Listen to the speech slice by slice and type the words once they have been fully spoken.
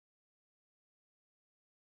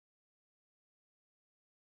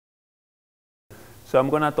So I'm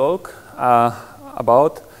going to talk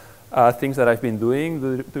about things that I've been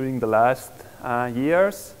doing during the last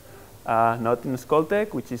years, not in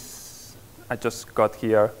Skoltech, which is, I just got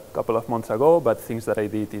here a couple of months ago, but things that I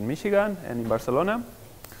did in Michigan and in Barcelona.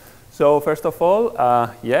 So first of all,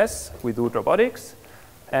 yes, we do robotics.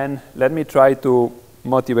 And let me try to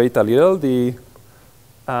motivate a little the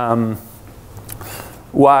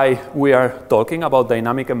why we are talking about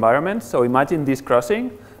dynamic environments. So imagine this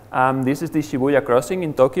crossing. This is the Shibuya crossing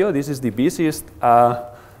in Tokyo. This is the busiest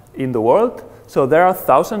in the world. So there are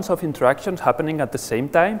thousands of interactions happening at the same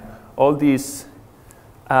time. All these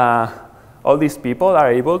people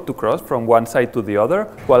are able to cross from one side to the other,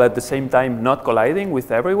 while at the same time not colliding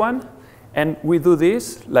with everyone. And we do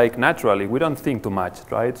this like naturally. We don't think too much,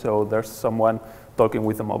 right? So there's someone talking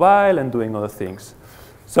with a mobile and doing other things.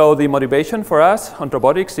 So the motivation for us on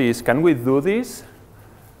robotics is, can we do this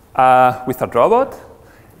with a robot?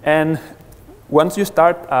 And once you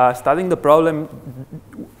start studying the problem,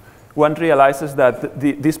 one realizes that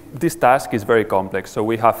this task is very complex. So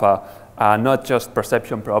we have a not just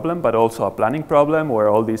perception problem, but also a planning problem where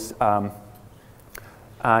all these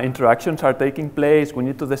interactions are taking place. We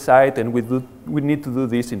need to decide, and we need to do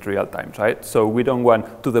this in real time, right? So we don't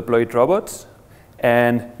want to deploy robots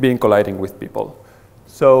and being colliding with people.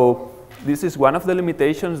 So this is one of the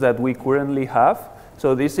limitations that we currently have.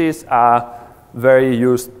 So this is a very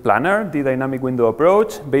used planner, the dynamic window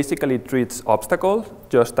approach. Basically treats obstacles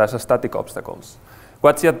just as static obstacles.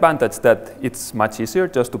 What's the advantage? That it's much easier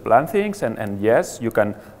just to plan things, and yes, you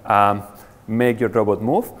can make your robot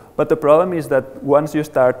move. But the problem is that once you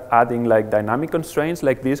start adding like dynamic constraints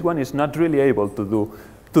like this one, is not really able to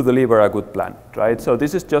deliver a good plan, right? So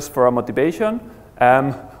this is just for a motivation.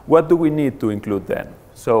 What do we need to include then?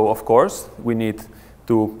 So of course, we need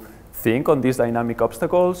to think on these dynamic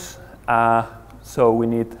obstacles. So we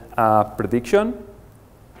need prediction.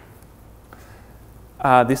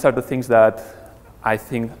 These are the things that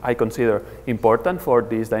I consider important for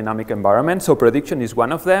this dynamic environment. So prediction is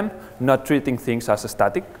one of them, not treating things as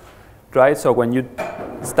static, right? So when you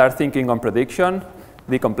start thinking on prediction,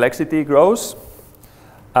 the complexity grows.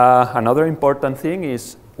 Another important thing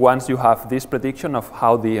is once you have this prediction of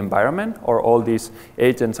how the environment or all these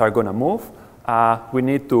agents are going to move, we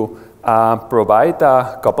need to provide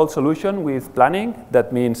a coupled solution with planning.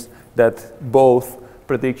 That means that both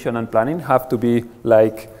prediction and planning have to be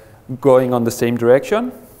like going on the same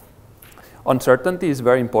direction. Uncertainty is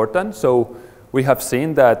very important. So we have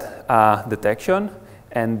seen that detection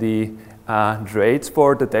and the rates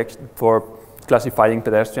for classifying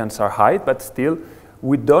pedestrians are high, but still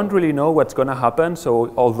we don't really know what's going to happen.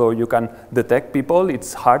 So although you can detect people,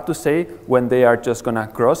 it's hard to say when they are just going to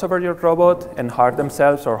cross over your robot and hurt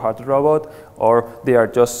themselves or hurt the robot, or they are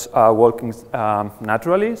just walking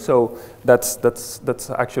naturally. So that's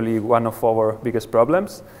actually one of our biggest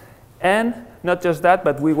problems. And not just that,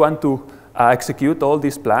 but we want to execute all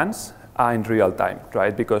these plans in real time,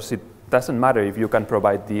 right? Because it doesn't matter if you can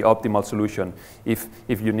provide the optimal solution if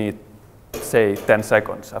you need, say, 10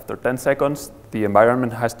 seconds. After 10 seconds, the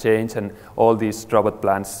environment has changed and all these robot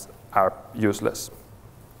plans are useless.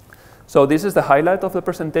 So this is the highlight of the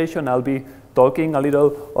presentation. I'll be talking a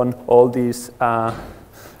little on all these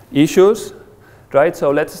issues, right? So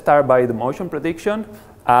let's start by the motion prediction.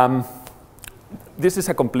 This is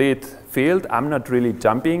a complete field. I'm not really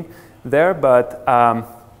jumping there, but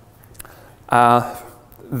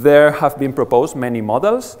there have been proposed many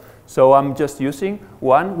models. So I'm just using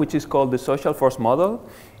one, which is called the social force model.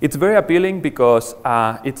 It's very appealing because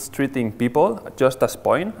it's treating people just as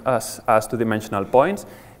two-dimensional points,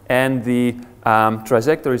 and the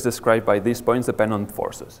trajectories described by these points depend on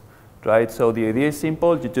forces, right? So the idea is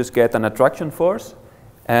simple. You just get an attraction force.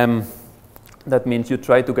 That means you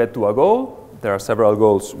try to get to a goal. There are several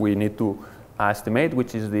goals we need to estimate,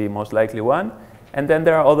 which is the most likely one. And then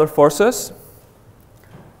there are other forces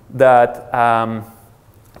that,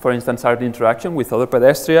 for instance, are the interaction with other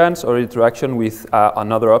pedestrians or interaction with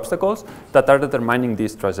another obstacles that are determining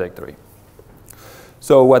this trajectory.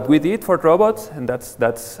 So what we did for robots, and that's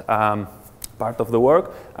part of the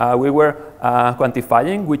work, we were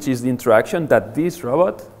quantifying which is the interaction that this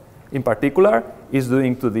robot in particular is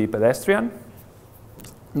doing to the pedestrian.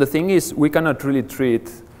 The thing is, we cannot really treat,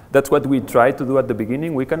 that's what we tried to do at the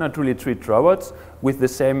beginning, we cannot really treat robots with the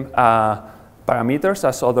same parameters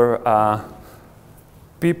as other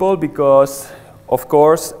people because, of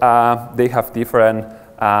course, they have different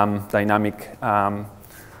dynamic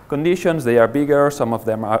conditions. They are bigger, some of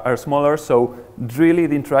them are smaller, so really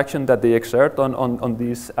the interaction that they exert on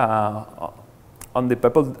this on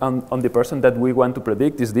the person that we want to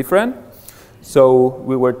predict is different. So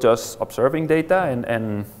we were just observing data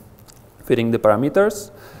and fitting the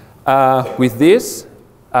parameters. With this,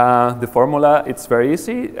 the formula, it's very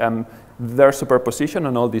easy. There's superposition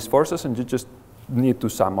on all these forces, and you just need to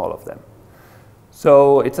sum all of them.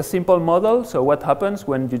 So it's a simple model. So what happens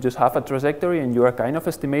when you just have a trajectory and you are kind of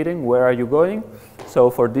estimating where are you going? So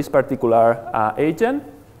for this particular agent,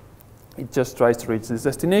 it just tries to reach this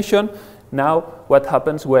destination. Now, what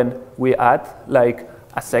happens when we add like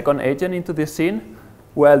a second agent into the scene?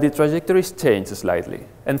 Well, the trajectories change slightly.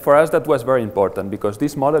 And for us, that was very important because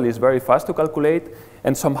this model is very fast to calculate,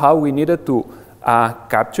 and somehow we needed to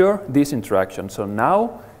capture this interaction. So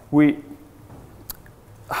now we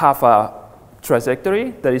have a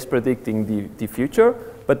trajectory that is predicting the future,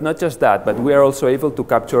 but not just that, but we are also able to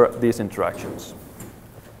capture these interactions.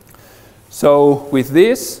 So with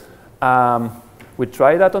this, we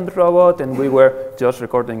tried that on the robot, and we were just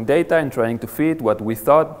recording data and trying to fit what we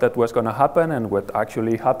thought that was going to happen and what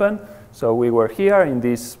actually happened. So we were here in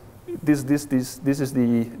this is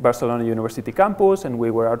the Barcelona University campus, and we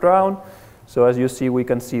were around. So as you see, we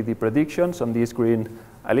can see the predictions on these green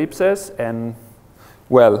ellipses, and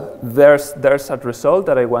well, there's a result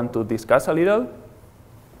that I want to discuss a little.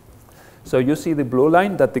 So you see the blue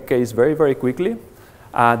line that decays very, very quickly.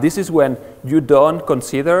 This is when you don't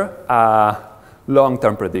consider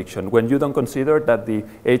long-term prediction, when you don't consider that the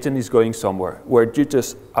agent is going somewhere, where you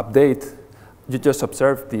just you just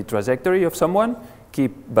observe the trajectory of someone,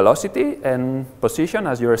 keep velocity and position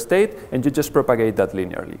as your state, and you just propagate that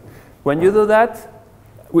linearly. When you do that,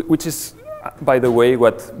 which is, by the way,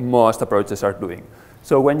 what most approaches are doing.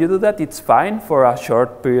 So when you do that, it's fine for a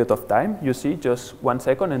short period of time. You see, just 1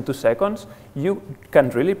 second and 2 seconds. You can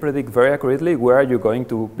really predict very accurately where you're going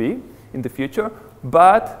to be in the future.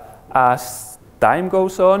 But as time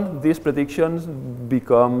goes on, these predictions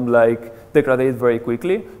become like degrade very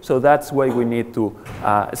quickly. So that's why we need to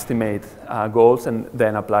estimate goals and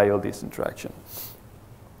then apply all these interactions.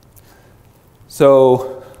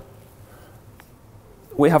 So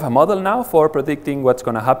we have a model now for predicting what's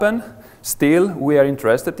going to happen. Still, we are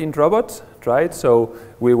interested in robots, right? So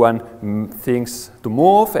we want things to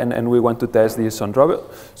move, and we want to test this on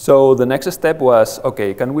robots. So the next step was,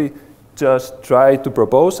 OK, can we just try to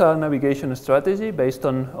propose a navigation strategy based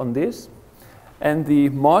on this? And the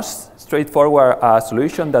most straightforward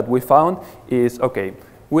solution that we found is, OK,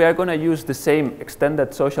 we are going to use the same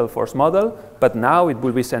extended social force model, but now it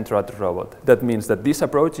will be centered at the robot. That means that this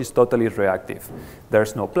approach is totally reactive.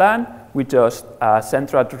 There's no plan. We just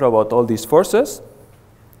center at the robot all these forces.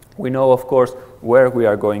 We know, of course, where we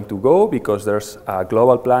are going to go because there's a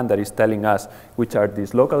global plan that is telling us which are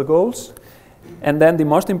these local goals. And then the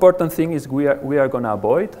most important thing is we are going to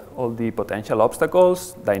avoid all the potential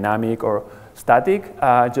obstacles, dynamic or static,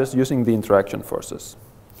 just using the interaction forces.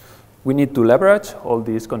 We need to leverage all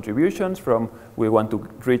these contributions from we want to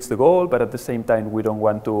reach the goal, but at the same time we don't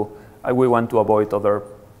want to, we want to avoid other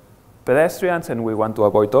pedestrians, and we want to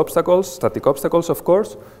avoid obstacles, static obstacles, of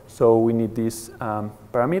course. So we need these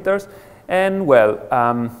parameters. And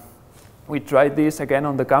well, we tried this again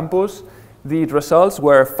on the campus. The results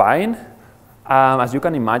were fine. As you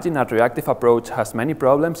can imagine, a reactive approach has many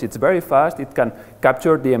problems. It's very fast. It can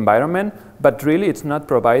capture the environment, but really it's not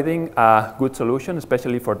providing a good solution,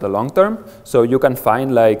 especially for the long term. So you can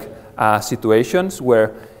find like situations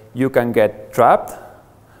where you can get trapped,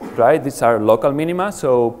 right? These are local minima.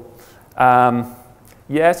 So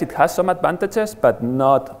yes, it has some advantages, but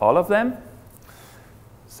not all of them.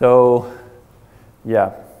 So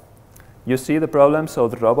yeah. You see the problem, so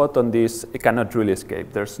the robot on this, it cannot really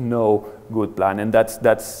escape. There's no good plan, and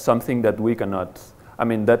that's something that we cannot, I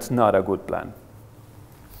mean, that's not a good plan.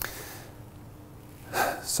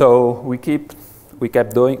 So we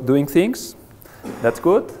kept doing things. That's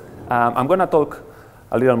good. I'm going to talk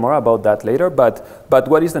a little more about that later, but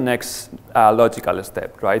what is the next logical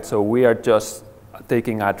step, right? So we are just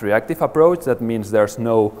taking a reactive approach. That means there's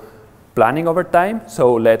no planning over time,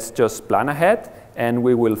 so let's just plan ahead. And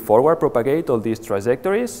we will forward propagate all these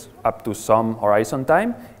trajectories up to some horizon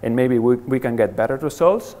time, and maybe we can get better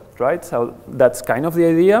results, right? So that's kind of the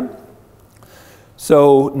idea.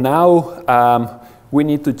 So now we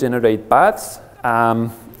need to generate paths.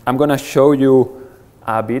 I'm going to show you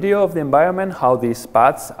a video of the environment, how these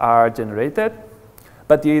paths are generated.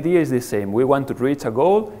 But the idea is the same. We want to reach a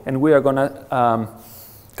goal, and we are going to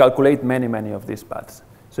calculate many of these paths.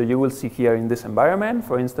 So you will see here in this environment,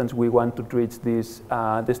 for instance, we want to reach this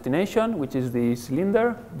destination, which is the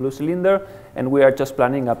cylinder, blue cylinder, and we are just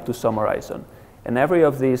planning up to some horizon. And every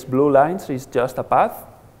of these blue lines is just a path.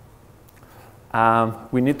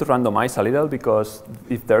 We need to randomize a little because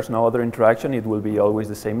if there's no other interaction, it will be always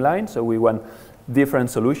the same line. So we want different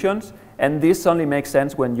solutions. And this only makes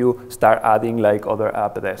sense when you start adding like other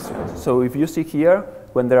pedestrians. So if you see here,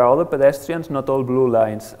 when there are other pedestrians, not all blue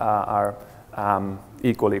lines are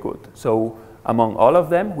equally good. So among all of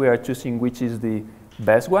them, we are choosing which is the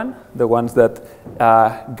best one, the ones that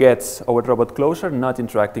gets our robot closer, not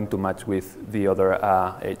interacting too much with the other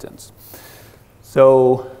agents.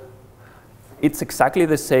 So it's exactly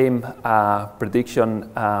the same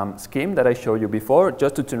prediction scheme that I showed you before,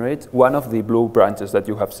 just to generate one of the blue branches that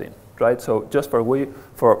you have seen, right? So just for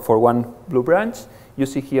one blue branch, you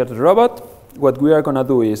see here the robot. What we are going to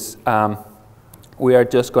do is we are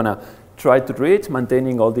just going to try to reach,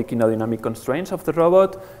 maintaining all the kinodynamic constraints of the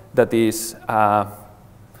robot. That is,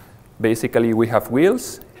 basically, we have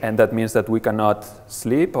wheels, and that means that we cannot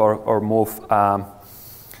slip or move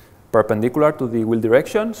perpendicular to the wheel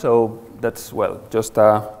direction. So that's, well, just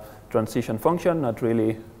a transition function, not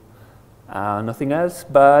really nothing else.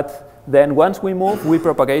 But then once we move, we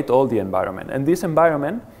propagate all the environment. And this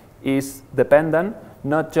environment is dependent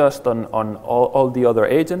not just on all the other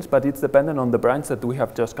agents, but it's dependent on the branch that we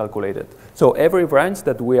have just calculated. So every branch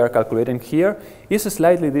that we are calculating here is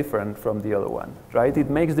slightly different from the other one, right? It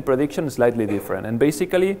makes the prediction slightly different. And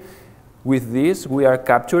basically, with this, we are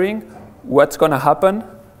capturing what's going to happen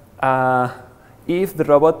if the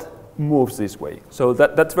robot moves this way. So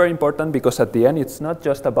that's very important, because at the end, it's not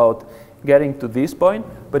just about getting to this point,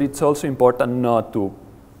 but it's also important not to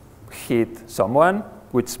hit someone,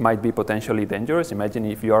 which might be potentially dangerous. Imagine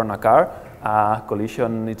if you are in a car,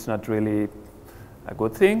 collision, it's not really a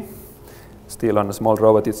good thing. Still, on a small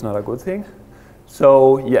robot, it's not a good thing.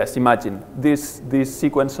 So yes, imagine this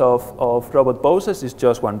sequence of robot poses is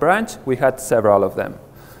just one branch. We had several of them.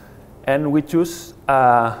 And we choose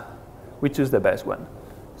the best one.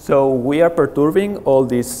 So we are perturbing all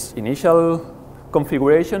these initial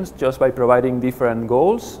configurations just by providing different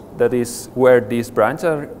goals. That is where these branches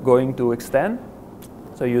are going to extend.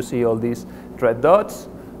 So you see all these red dots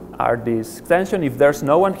are this extension. If there's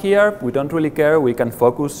no one here, we don't really care. We can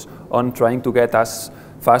focus on trying to get as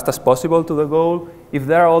fast as possible to the goal. If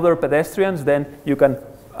there are other pedestrians, then you can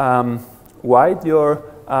widen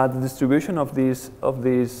the distribution of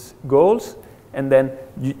these goals, and then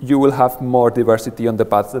you will have more diversity on the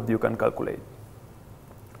paths that you can calculate.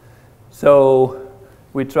 So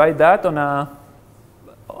we tried that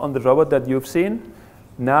on the robot that you've seen.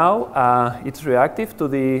 Now it's reactive to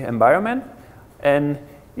the environment, and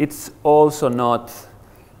it's also not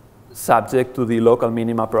subject to the local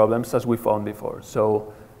minima problems as we found before.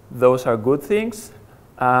 So those are good things.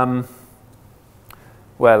 Well,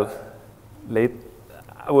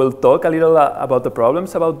 I will talk a little about the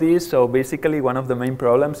problems about this. So basically, one of the main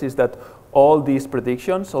problems is that all these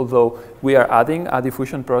predictions, although we are adding a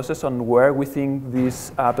diffusion process on where we think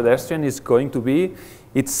this pedestrian is going to be,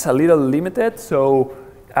 it's a little limited. So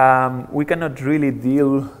we cannot really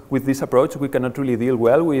deal with this approach. We cannot really deal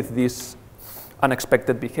well with this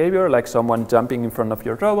unexpected behavior, like someone jumping in front of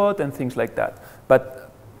your robot and things like that.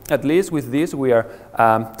 But at least with this, we are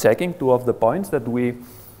checking two of the points that we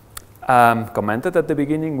commented at the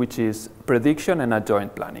beginning, which is prediction and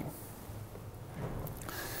adjoint planning.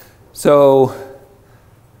 So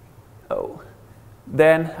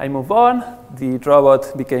then I move on. The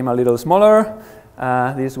robot became a little smaller.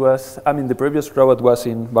 The previous robot was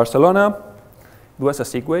in Barcelona. It was a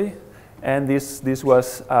Segway. And this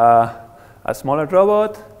was a smaller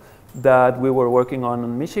robot that we were working on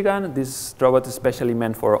in Michigan. This robot is especially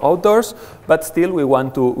meant for outdoors, but still we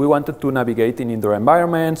wanted to navigate in indoor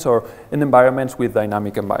environments or in environments with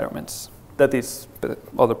dynamic environments. That is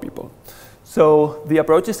other people. So the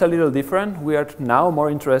approach is a little different. We are now more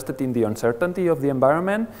interested in the uncertainty of the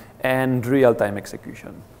environment and real-time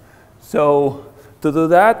execution. So to do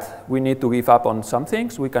that, we need to give up on some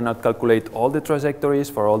things. We cannot calculate all the trajectories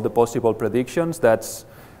for all the possible predictions. That's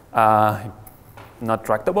not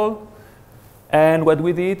tractable. And what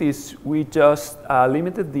we did is we just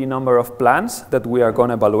limited the number of plans that we are going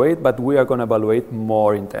to evaluate, but we are going to evaluate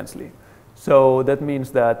more intensely. So that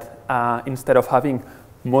means that instead of having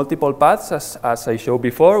multiple paths, as I showed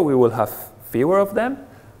before, we will have fewer of them,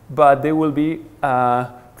 but they will be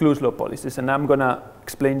closed-loop policies. And I'm going to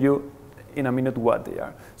explain you in a minute what they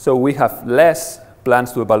are. So we have less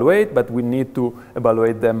plans to evaluate, but we need to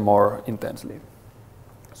evaluate them more intensely.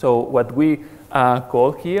 So what we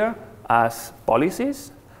call here as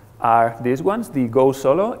policies are these ones. The go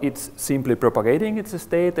solo, it's simply propagating its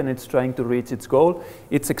state and it's trying to reach its goal.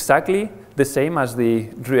 It's exactly the same as the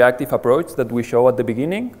reactive approach that we showed at the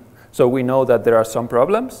beginning. So we know that there are some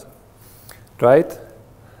problems, right?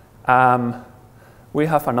 We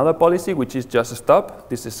have another policy, which is just stop.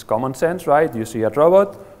 This is common sense, right? You see a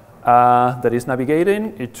robot that is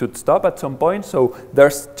navigating. It should stop at some point. So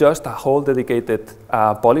there's just a whole dedicated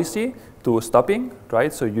policy to stopping,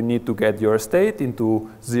 right? So you need to get your state into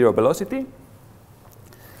 0 velocity.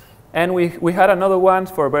 And we had another one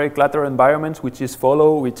for very cluttered environments, which is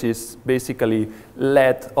follow, which is basically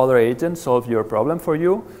let other agents solve your problem for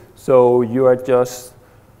you. So you are just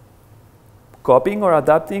copying or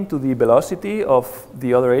adapting to the velocity of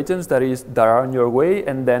the other agents that are on your way,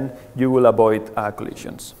 and then you will avoid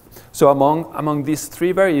collisions. So among these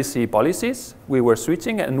 3 very easy policies, we were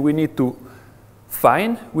switching, and we need to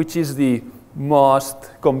find which is the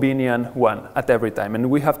most convenient one at every time. And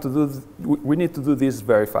we need to do this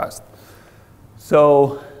very fast.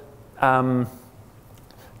 So to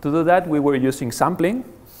do that, we were using sampling.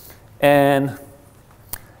 And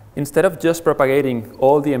instead of just propagating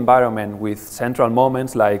all the environment with central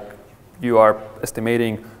moments, like you are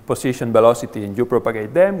estimating position, velocity, and you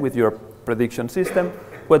propagate them with your prediction system,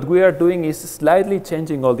 what we are doing is slightly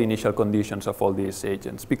changing all the initial conditions of all these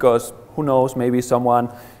agents. Because who knows, maybe someone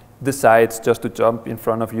decides just to jump in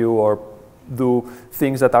front of you or do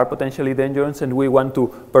things that are potentially dangerous, and we want to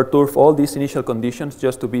perturb all these initial conditions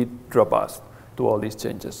just to be robust to all these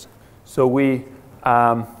changes. So we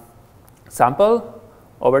sample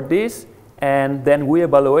over this, and then we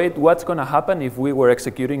evaluate what's going to happen if we were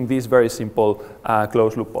executing these very simple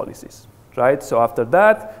closed-loop policies, right? So after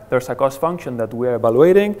that, there's a cost function that we're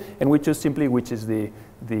evaluating, and we choose simply which is the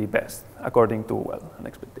best, according to, well, an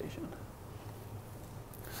expectation.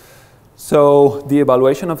 So the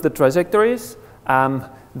evaluation of the trajectories,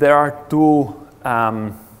 there are 2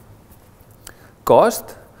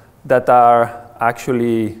 costs that are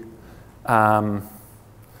actually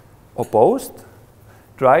opposed,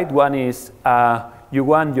 right? One is you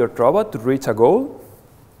want your robot to reach a goal.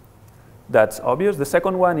 That's obvious. The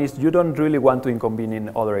second one is you don't really want to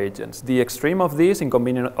inconvenience other agents. The extreme of this,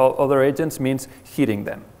 inconvenience other agents, means hitting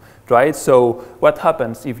them, right? So what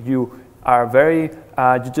happens if you are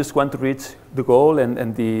you just want to reach the goal,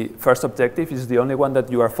 and the first objective is the only one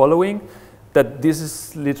that you are following, that this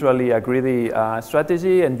is literally a greedy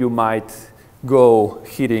strategy, and you might go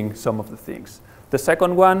hitting some of the things. The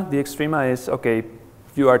second one, the extrema, is, okay,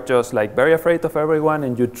 you are just like very afraid of everyone,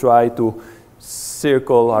 and you try to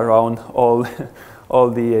circle around all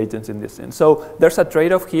the agents in this sense. So there's a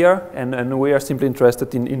trade-off here, and we are simply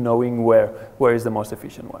interested in knowing where is the most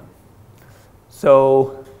efficient one.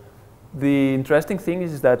 So the interesting thing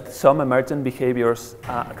is that some emergent behaviors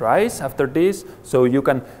arise after this, so you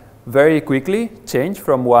can very quickly change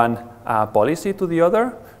from one policy to the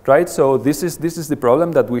other, right? So this is the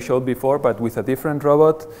problem that we showed before, but with a different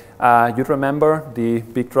robot. You remember the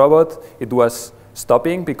big robot? It was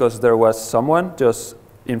stopping because there was someone just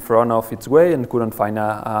in front of its way and couldn't find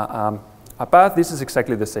a path. This is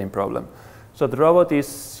exactly the same problem. So the robot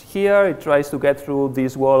is here. It tries to get through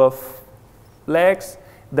this wall of legs.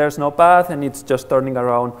 There's no path, and it's just turning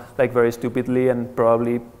around like very stupidly, and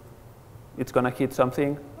probably it's going to hit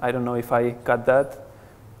something. I don't know if I cut that.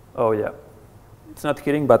 Oh, yeah. It's not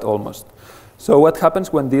hitting, but almost. So what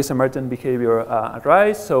happens when this emergent behavior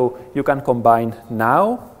arises? So you can combine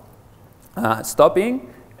now,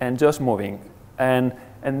 stopping, and just moving. And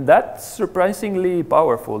that's surprisingly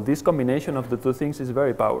powerful. This combination of the 2 things is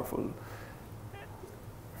very powerful.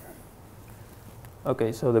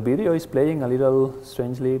 Okay, so the video is playing a little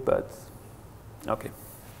strangely, but okay.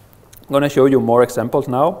 I'm going to show you more examples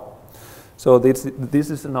now. So this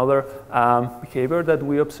is another behavior that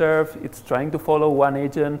we observe. It's trying to follow one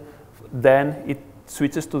agent, then it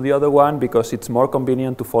switches to the other one because it's more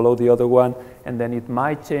convenient to follow the other one, and then it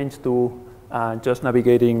might change to just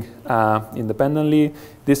navigating independently.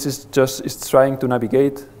 This is just, it's trying to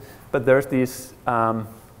navigate, but there's this, oh,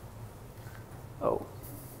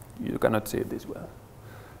 you cannot see it this well.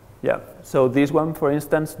 Yeah, so this one, for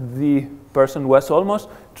instance, the person was almost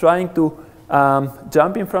trying to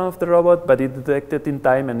jump in front of the robot, but it detected in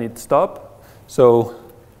time and it stopped. So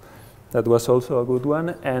that was also a good one.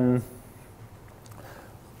 And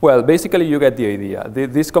well, basically you get the idea.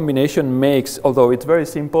 This combination makes, although it's very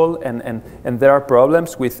simple and there are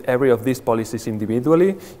problems with every of these policies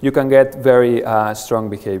individually, you can get very strong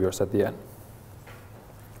behaviors at the end.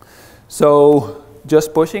 So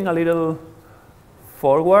just pushing a little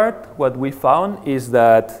forward, what we found is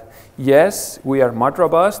that, yes, we are much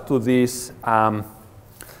robust to this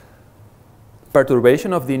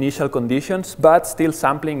perturbation of the initial conditions, but still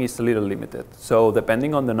sampling is a little limited. So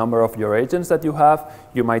depending on the number of your agents that you have,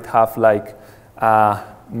 you might have like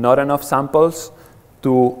not enough samples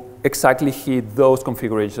to exactly hit those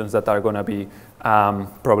configurations that are going to be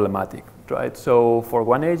problematic, right? So for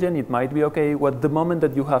one agent, it might be okay. What the moment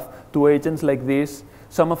that you have two agents like this,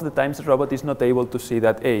 some of the times the robot is not able to see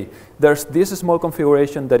that, hey, there's this small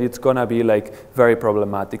configuration that it's gonna be like very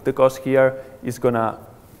problematic. The cost here is gonna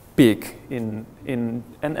peak and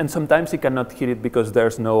sometimes it cannot hit it because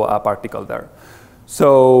there's no particle there.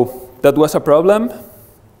 So that was a problem.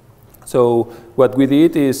 So what we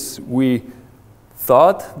did is we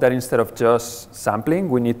thought that instead of just sampling,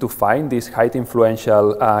 we need to find these height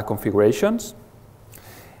influential configurations.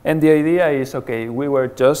 And the idea is, okay, we were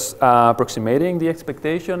just approximating the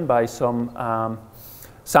expectation by some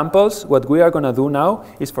samples. What we are going to do now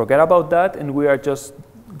is forget about that, and we are just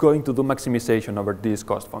going to do maximization over this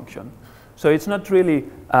cost function. So it's not really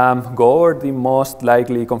go over the most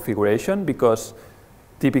likely configuration, because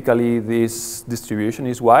typically this distribution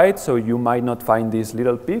is wide, so you might not find these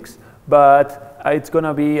little peaks, but it's going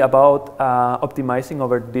to be about optimizing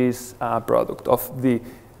over this product of the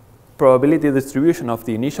probability distribution of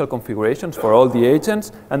the initial configurations for all the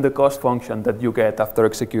agents and the cost function that you get after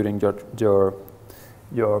executing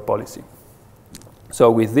your policy. So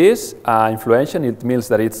with this influential, it means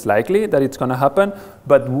that it's likely that it's going to happen,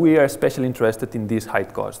 but we are especially interested in this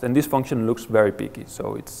height cost. And this function looks very peaky.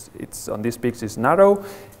 So it's on these peaks is narrow,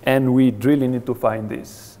 and we really need to find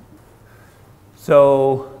this.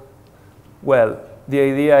 So, well, the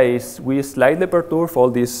idea is we slightly perturb all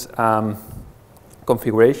these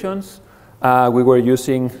configurations. We were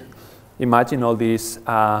using, imagine all these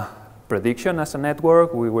prediction as a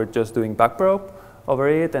network. We were just doing backprop over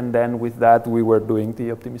it, and then with that we were doing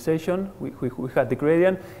the optimization. We had the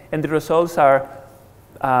gradient, and the results are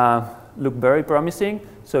look very promising.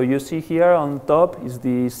 So you see here on top is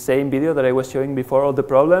the same video that I was showing before, all the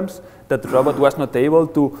problems that the robot was not able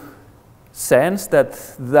to sense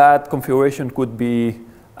that that configuration could be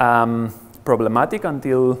problematic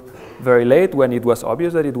until very late, when it was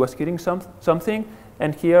obvious that it was hitting something.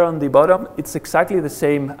 And here on the bottom, it's exactly the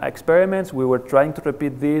same experiments. We were trying to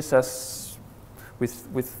repeat this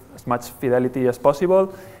with as much fidelity as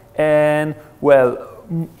possible. And well,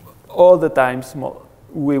 all the times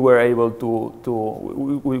we were able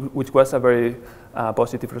which was a very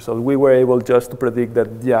positive result. We were able just to predict that,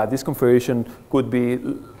 yeah, this configuration could be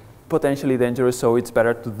potentially dangerous, so it's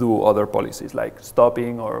better to do other policies like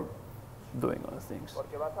stopping or doing other things.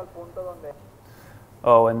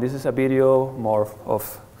 Oh, and this is a video more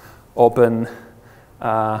of open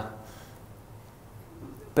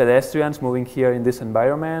pedestrians moving here in this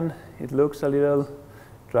environment. It looks a little,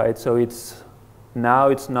 right? So now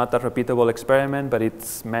it's not a repeatable experiment, but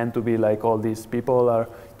it's meant to be like all these people are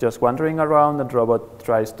just wandering around, and the robot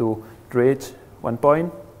tries to reach one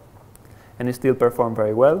point, and it still performed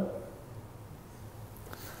very well.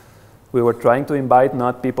 We were trying to invite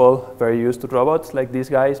not people very used to robots like these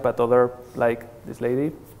guys, but other like this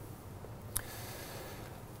lady.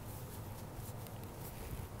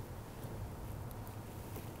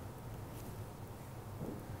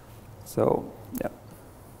 So, yeah.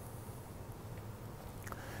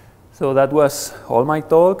 So that was all my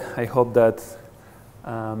talk. I hope that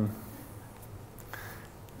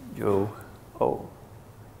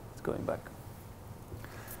it's going back.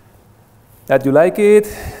 That you like it.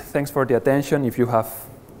 Thanks for the attention. If you have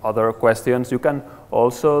other questions, you can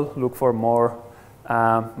also look for more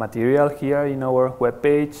material here in our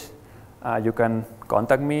webpage. You can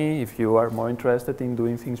contact me if you are more interested in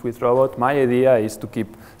doing things with robots. My idea is to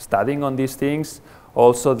keep studying on these things.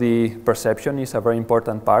 Also, the perception is a very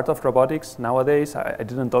important part of robotics nowadays. I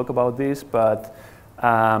didn't talk about this, but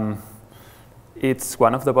it's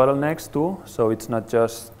one of the bottlenecks too. So it's not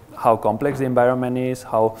just how complex the environment is,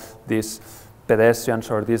 how these pedestrians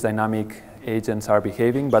or these dynamic agents are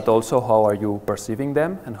behaving, but also how are you perceiving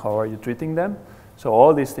them and how are you treating them. So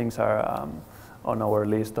all these things are on our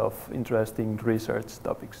list of interesting research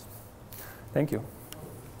topics. Thank you.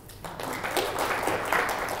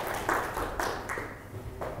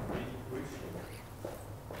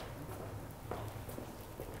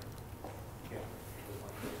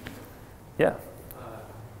 Yeah.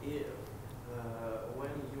 When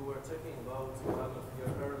you were talking about one of your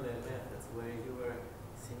earlier methods where you were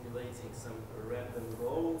simulating some random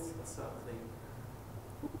goals or something,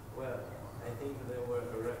 well, I think there were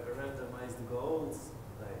randomized goals,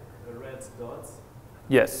 like red dots.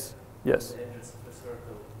 Yes, yes. On the edges of a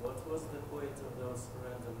circle. What was the point of those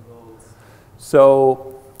random goals?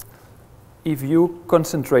 So if you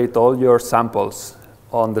concentrate all your samples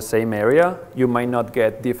on the same area, you might not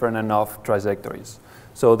get different enough trajectories.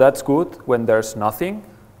 So that's good when there's nothing,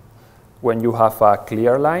 when you have a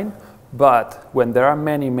clear line, but when there are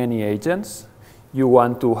many, many agents, you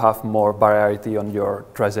want to have more variety on your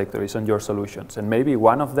trajectories, on your solutions. And maybe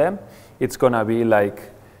one of them it's going to be like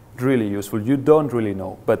really useful. You don't really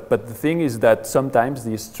know. But the thing is that sometimes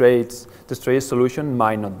the straightest solution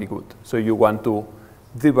might not be good. So you want to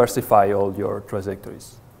diversify all your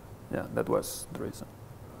trajectories. Yeah, that was the reason.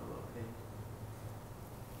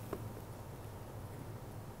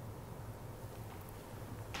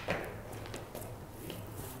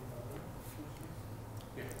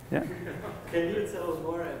 Yeah. Can you tell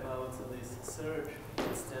more about this search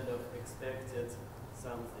instead of expected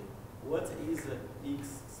something? What is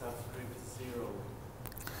x subscript 0?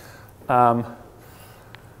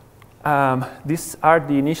 These are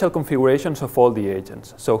the initial configurations of all the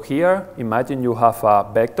agents. So here, imagine you have a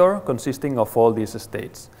vector consisting of all these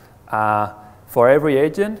states. For every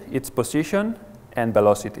agent, its position and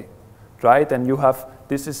velocity, right? And you have,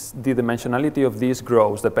 this is the dimensionality of these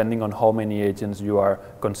grows depending on how many agents you are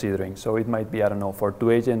considering. So it might be, I don't know, for 2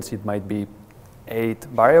 agents, it might be 8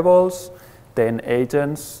 variables, 10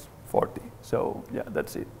 agents, 40. So yeah,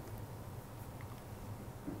 that's it.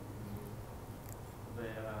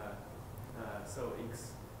 So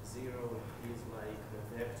x0 is like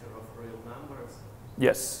a vector of real numbers?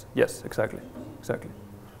 Yes, yes, exactly, exactly.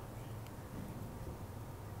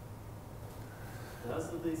 Does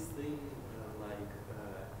this thing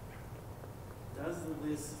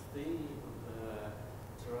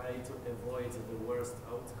try to avoid the worst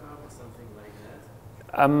outcome or something like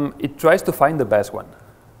that? It tries to find the best one,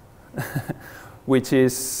 which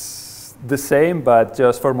is the same but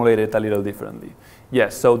just formulated a little differently.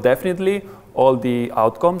 Yes, so definitely all the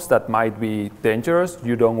outcomes that might be dangerous,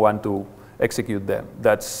 you don't want to execute them.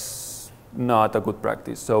 That's not a good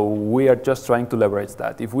practice. So we are just trying to leverage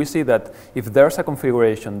that. If we see that if there's a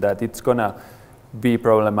configuration that it's going to be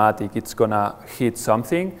problematic, it's going to hit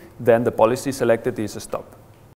something, then the policy selected is stop.